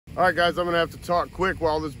All right, guys, I'm gonna have to talk quick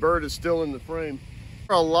while this bird is still in the frame.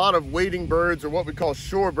 There are a lot of wading birds, or what we call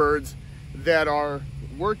shorebirds, that are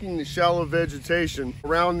working the shallow vegetation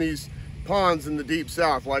around these ponds in the deep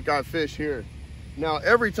south, like I fish here. Now,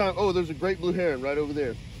 every time, oh, there's a great blue heron right over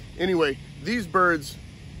there. Anyway, these birds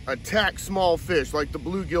attack small fish, like the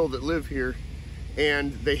bluegill that live here,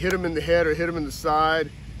 and they hit them in the head or hit them in the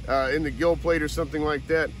side, in the gill plate or something like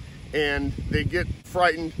that, and they get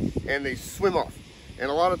frightened and they swim off. And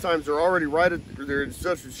a lot of times they're in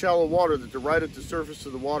such shallow water that they're right at the surface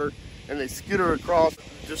of the water, and they skitter across,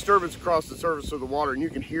 disturbance across the surface of the water, and you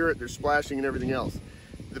can hear it, they're splashing and everything else.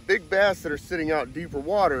 The big bass that are sitting out deeper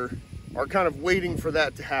water are kind of waiting for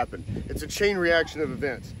that to happen. It's a chain reaction of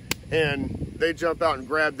events. And they jump out and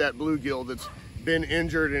grab that bluegill that's been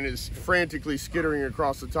injured and is frantically skittering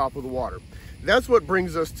across the top of the water. That's what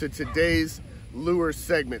brings us to today's lure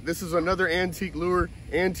segment. This is another antique lure,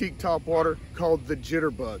 antique topwater, called the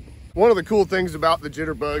Jitterbug. One of the cool things about the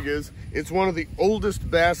Jitterbug is it's one of the oldest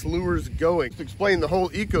bass lures going. To explain the whole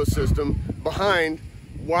ecosystem behind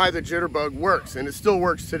why the Jitterbug works, and it still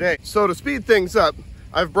works today. So to speed things up,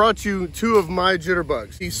 I've brought you two of my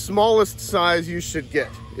Jitterbugs. The smallest size you should get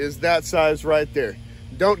is that size right there.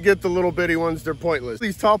 Don't get the little bitty ones, they're pointless.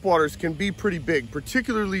 These topwaters can be pretty big,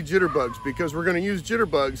 particularly Jitterbugs, because we're gonna use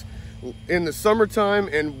Jitterbugs in the summertime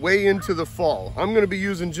and way into the fall. I'm gonna be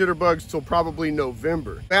using Jitterbugs till probably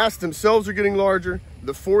November. Bass themselves are getting larger,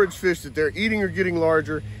 the forage fish that they're eating are getting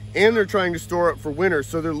larger, and they're trying to store up for winter,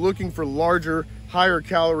 so they're looking for larger, higher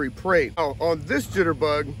calorie prey. Now, on this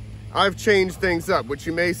Jitterbug, I've changed things up, which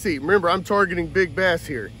you may see. Remember, I'm targeting big bass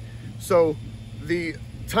here. So the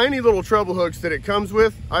tiny little treble hooks that it comes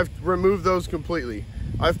with, I've removed those completely.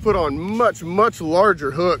 I've put on much, much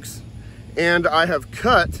larger hooks, and I have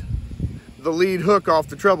cut the lead hook off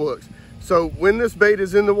the treble hooks. So when this bait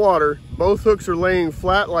is in the water, both hooks are laying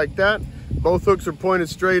flat like that. Both hooks are pointed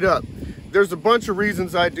straight up. There's a bunch of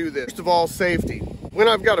reasons I do this. First of all, safety. When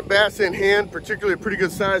I've got a bass in hand, particularly a pretty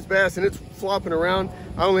good sized bass, and it's flopping around,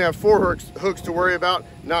 I only have 4 hooks to worry about,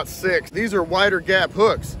 not 6. These are wider gap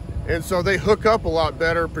hooks, and so they hook up a lot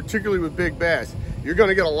better, particularly with big bass. You're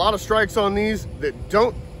gonna get a lot of strikes on these that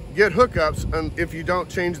don't get hookups if you don't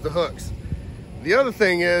change the hooks. The other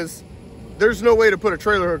thing is, there's no way to put a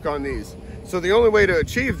trailer hook on these. So the only way to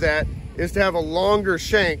achieve that is to have a longer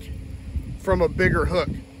shank from a bigger hook.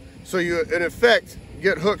 So you, in effect,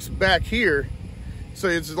 get hooks back here. So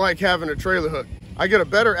it's like having a trailer hook. I get a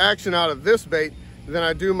better action out of this bait than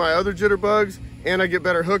I do my other Jitterbugs, and I get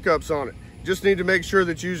better hookups on it. Just need to make sure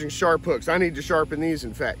that you're using sharp hooks. I need to sharpen these,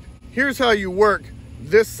 in fact. Here's how you work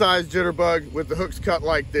this size Jitterbug with the hooks cut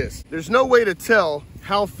like this. There's no way to tell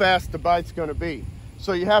how fast the bite's gonna be.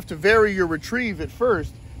 So you have to vary your retrieve at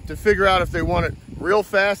first to figure out if they want it real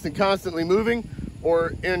fast and constantly moving,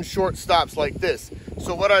 or in short stops like this.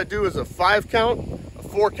 So what I do is a 5 count, a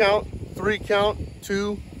 4 count, 3 count,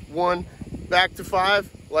 2, 1, back to 5,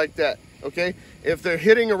 like that, okay? If they're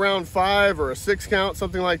hitting around 5 or a 6 count,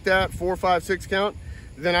 something like that, 4, 5, 6 count,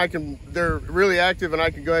 then they're really active and I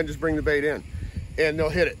can go ahead and just bring the bait in and they'll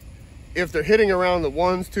hit it. If they're hitting around the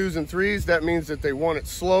 1s, 2s, and 3s, that means that they want it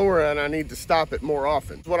slower and I need to stop it more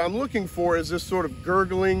often. What I'm looking for is this sort of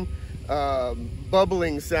gurgling,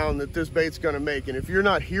 bubbling sound that this bait's gonna make. And if you're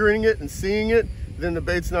not hearing it and seeing it, then the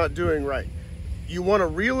bait's not doing right. You wanna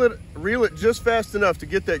reel it just fast enough to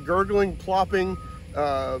get that gurgling, plopping,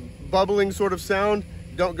 bubbling sort of sound.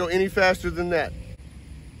 Don't go any faster than that.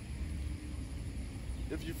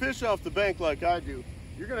 If you fish off the bank like I do,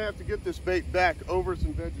 you're gonna have to get this bait back over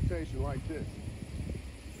some vegetation like this.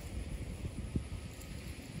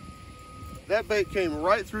 That bait came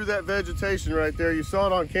right through that vegetation right there. You saw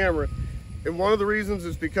it on camera. And one of the reasons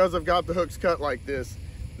is because I've got the hooks cut like this.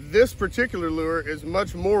 This particular lure is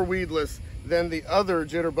much more weedless than the other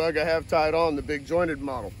Jitterbug I have tied on, the big jointed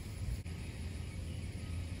model.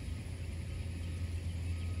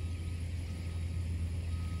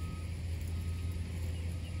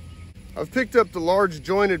 I've picked up the large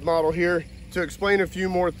jointed model here to explain a few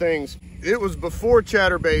more things. It was before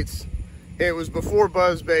chatterbaits, it was before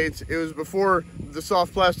buzz baits, it was before the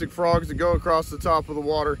soft plastic frogs that go across the top of the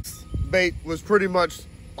water. Bait was pretty much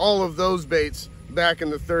all of those baits back in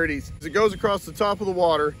the 30s. It goes across the top of the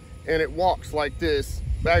water and it walks like this,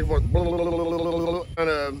 back and forth, kind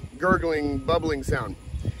of gurgling, bubbling sound.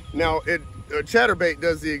 Now, a chatterbait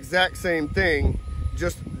does the exact same thing,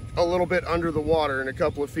 just a little bit under the water and a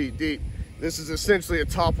couple of feet deep. This is essentially a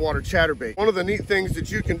topwater chatterbait. One of the neat things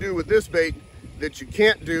that you can do with this bait that you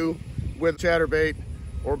can't do with chatterbait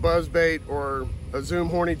or buzzbait or a zoom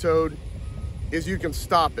horny toad is you can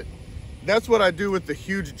stop it. That's what I do with the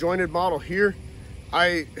huge jointed model here.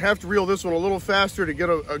 I have to reel this one a little faster to get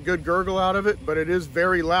a good gurgle out of it, but it is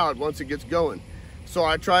very loud once it gets going. So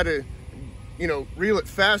I try to, you know, reel it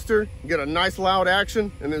faster, get a nice loud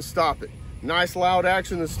action, and then stop it. Nice loud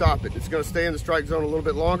action, then stop it. It's gonna stay in the strike zone a little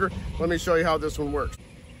bit longer. Let me show you how this one works.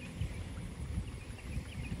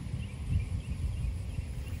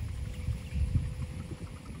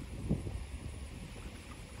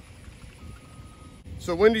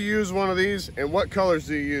 So when do you use one of these and what colors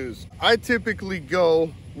do you use? I typically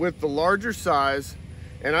go with the larger size,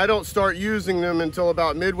 and I don't start using them until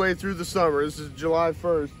about midway through the summer. This is July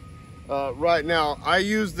 1st right now. I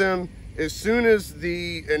use them as soon as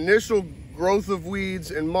the initial growth of weeds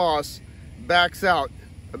and moss backs out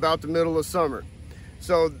about the middle of summer.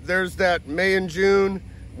 So there's that May and June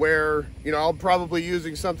where, you know, I'll probably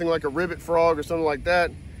using something like a ribbit frog or something like that,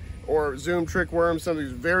 or zoom trickworm, something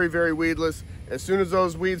that's very, very weedless. As soon as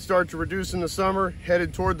those weeds start to reduce in the summer,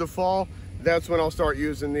 headed toward the fall, that's when I'll start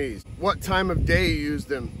using these. What time of day you use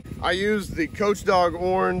them? I use the Coach Dog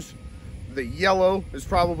orange. The yellow is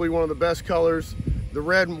probably one of the best colors. The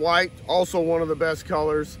red and white, also one of the best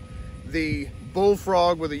colors. The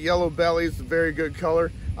bullfrog with a yellow belly is a very good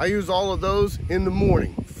color. I use all of those in the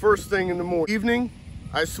morning, first thing in the morning. Evening,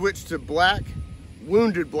 I switch to black,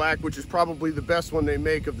 wounded black, which is probably the best one they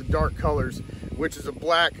make of the dark colors, which is a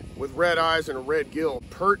black with red eyes and a red gill.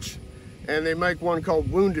 Perch, and they make one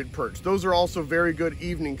called wounded perch. Those are also very good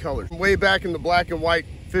evening colors. Way back in the black and white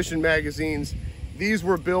fishing magazines, these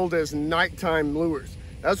were billed as nighttime lures.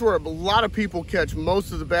 That's where a lot of people catch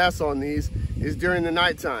most of the bass on these, is during the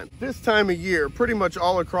nighttime. This time of year, pretty much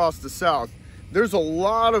all across the South, there's a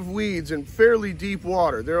lot of weeds in fairly deep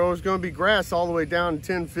water. There's going to be grass all the way down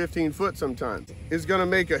 10, 15 foot sometimes. It's going to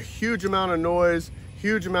make a huge amount of noise,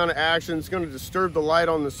 huge amount of action. It's going to disturb the light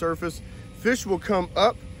on the surface. Fish will come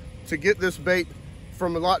up to get this bait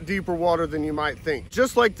from a lot deeper water than you might think.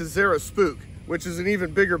 Just like the Zara Spook, which is an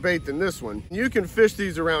even bigger bait than this one. You can fish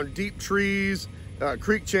these around deep trees,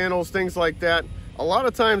 creek channels, things like that. A lot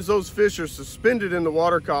of times those fish are suspended in the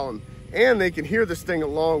water column and they can hear this thing a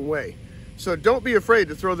long way. So don't be afraid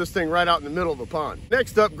to throw this thing right out in the middle of a pond.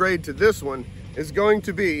 Next upgrade to this one is going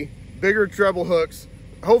to be bigger treble hooks.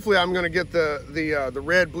 Hopefully I'm gonna get the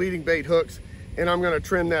red bleeding bait hooks, and I'm gonna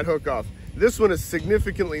trim that hook off. This one is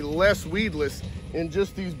significantly less weedless in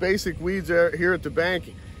just these basic weeds here at the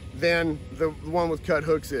bank than the one with cut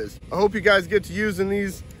hooks is. I hope you guys get to using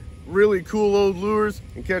these really cool old lures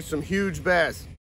and catch some huge bass.